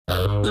Are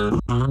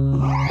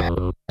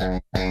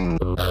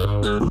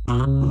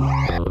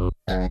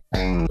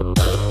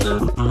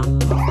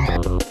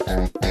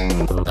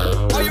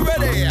you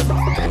ready?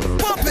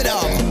 Pump it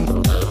up.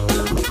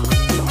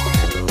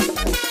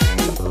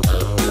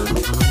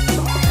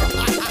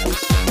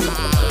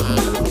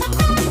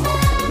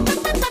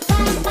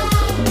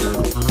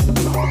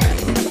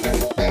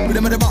 Put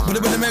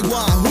a make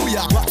one, who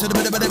ya? Rock to the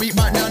bit of the beat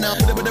right now.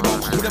 Put a bit of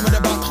rock, put a bit of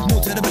rock,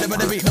 move to the bit of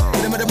the beat. Put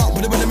a bit of rock,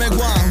 put a bit of make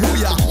one, who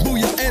ya?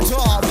 Booyah, enter,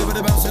 put a bit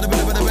of bounce to the bit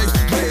of the bass.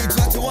 Hey,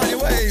 try to wind your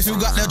ways. You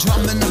got the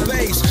drum and the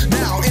bass.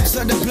 Now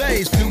inside the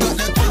place. You got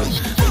the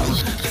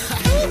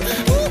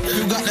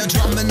you got the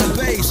drum and the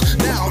bass.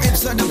 Now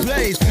inside the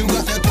place. You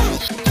got the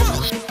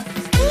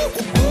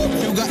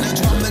you got the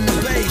drum and the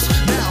bass.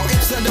 Now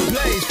inside the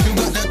place. You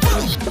got the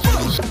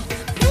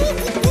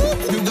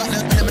you got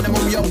the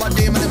move your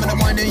body,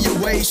 wind in your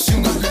waist.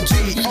 You got the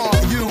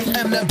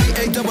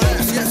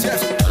G-R-U-M-B-A-S-S. Yes,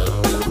 yes.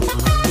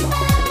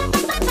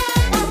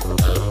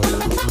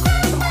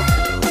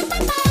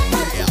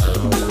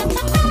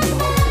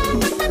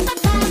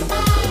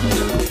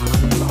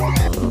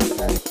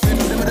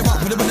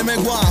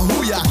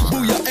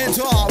 Booyah,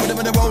 enter,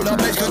 with the roller,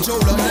 bass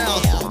controller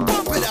now.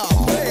 Pump it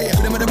up, hey.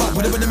 Put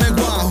it in the make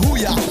one,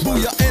 booyah,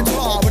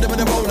 enter, with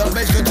the roller,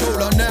 bass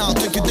controller now.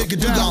 Take it down. You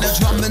got the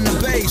drum and the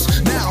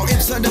bass, now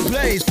inside the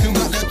place. You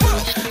got the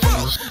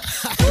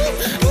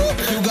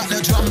you got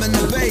the drum and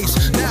the bass,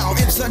 now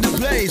inside the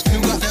place. You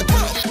got the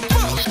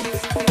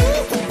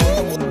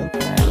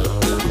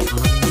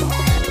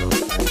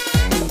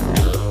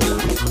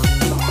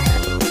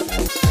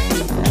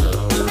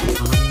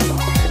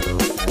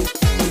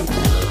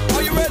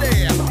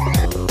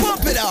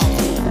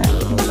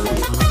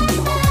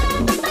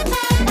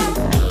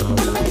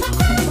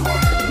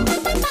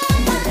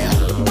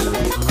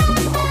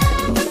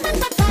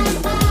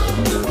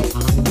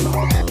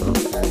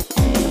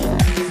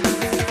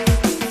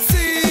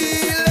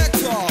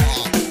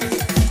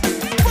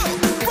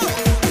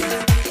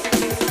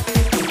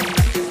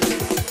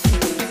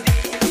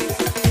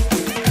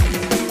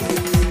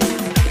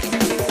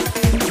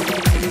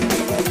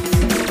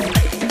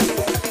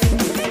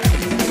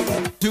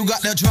you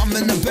got the drum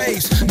and the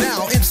bass,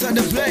 now inside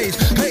the place.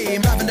 Hey,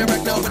 I'm rapping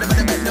direct now, with a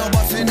minute now,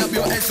 busting up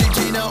your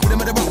SCG now. With a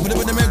rock, with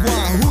a make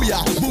one,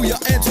 booyah,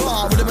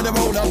 enter, with a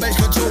roller, bass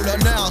controller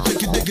now.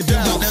 Take it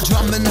down. You got the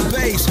drum and the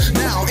bass,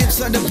 now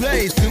inside the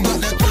place. You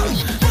got the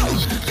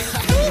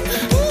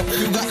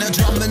you got the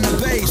drum and the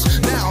bass,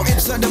 now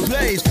inside the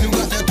place. You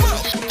got the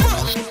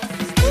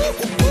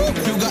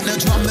you got the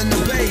drum and the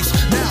bass,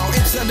 now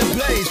inside the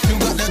place. You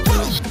got the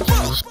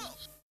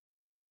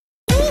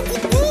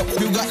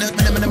you got the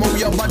move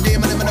your body,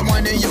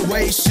 wind in your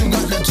waist. You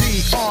got the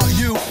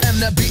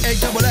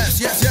G-R-U-M-B-A-S-S.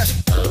 Yes, yes.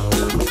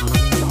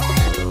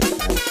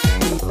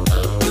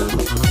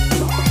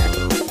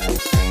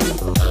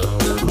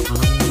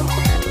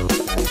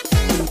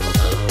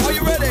 Are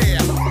you ready?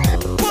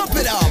 Pump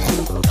it up.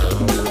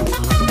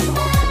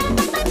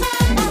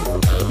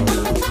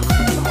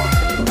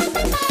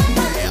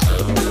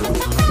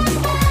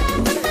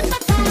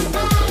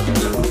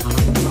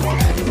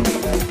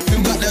 You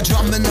got the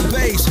drum and the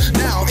bass,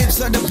 now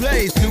inside the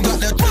place. You got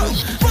the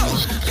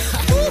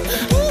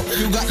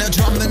you got the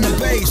drum and the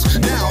bass,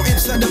 now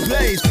inside the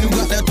place. You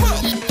got the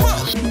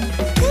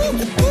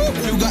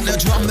you got the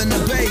drum and the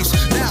bass,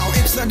 now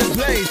inside the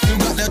place. You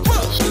got the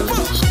you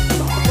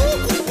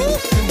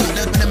got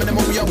the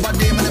move your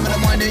body,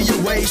 wind in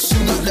your waist. You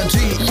got the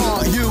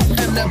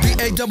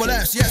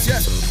G-R-U-M-B-A-S-S. Yes,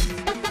 yes.